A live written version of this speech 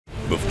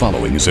The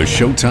following is a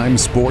Showtime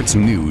Sports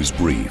News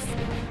Brief.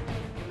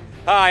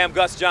 Hi, I'm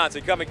Gus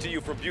Johnson coming to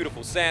you from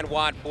beautiful San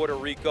Juan, Puerto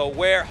Rico,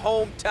 where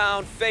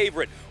hometown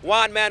favorite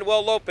Juan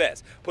Manuel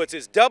Lopez puts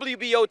his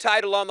WBO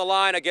title on the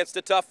line against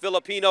a tough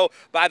Filipino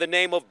by the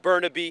name of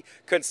Bernabe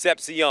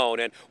Concepcion.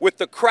 And with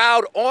the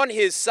crowd on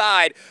his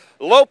side,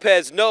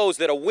 Lopez knows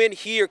that a win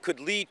here could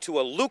lead to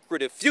a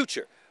lucrative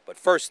future. But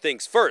first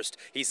things first,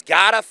 he's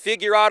got to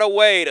figure out a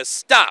way to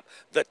stop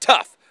the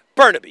tough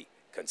Bernabe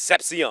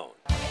Concepcion.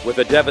 With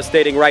a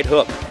devastating right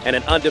hook and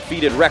an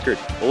undefeated record,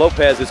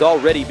 Lopez is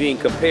already being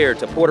compared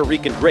to Puerto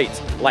Rican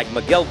greats like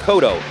Miguel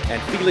Cotto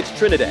and Felix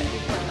Trinidad.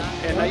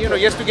 And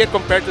just to get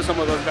compared to some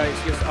of those guys,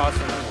 it's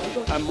awesome.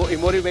 It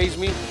motivates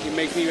me, it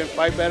makes me even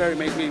fight better, it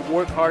makes me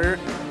work harder.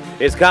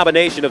 His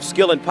combination of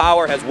skill and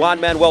power has Juan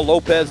Manuel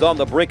Lopez on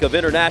the brink of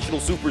international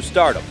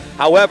superstardom.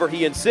 However,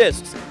 he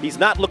insists he's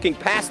not looking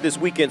past this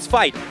weekend's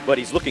fight, but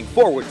he's looking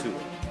forward to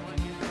it.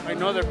 I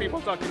know there are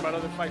people talking about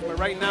other fights, but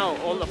right now,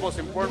 all the most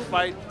important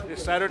fight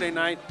is Saturday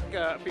night.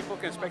 People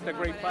can expect a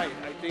great fight.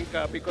 I think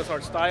because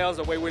our styles,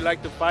 the way we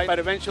like to fight, but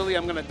eventually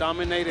I'm going to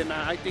dominate, and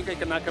I think I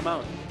can knock him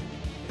out.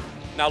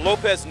 Now,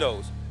 Lopez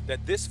knows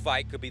that this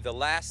fight could be the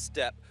last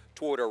step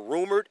toward a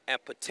rumored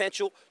and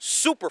potential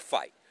super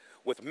fight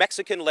with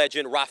Mexican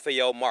legend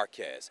Rafael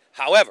Marquez.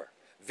 However,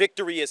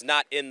 victory is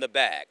not in the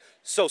bag.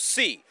 So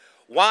see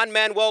Juan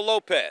Manuel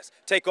Lopez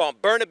take on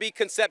Bernabe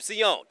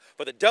Concepcion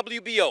for the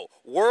WBO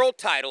World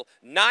Title,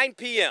 9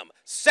 p.m.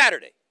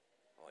 Saturday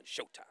on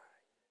Showtime.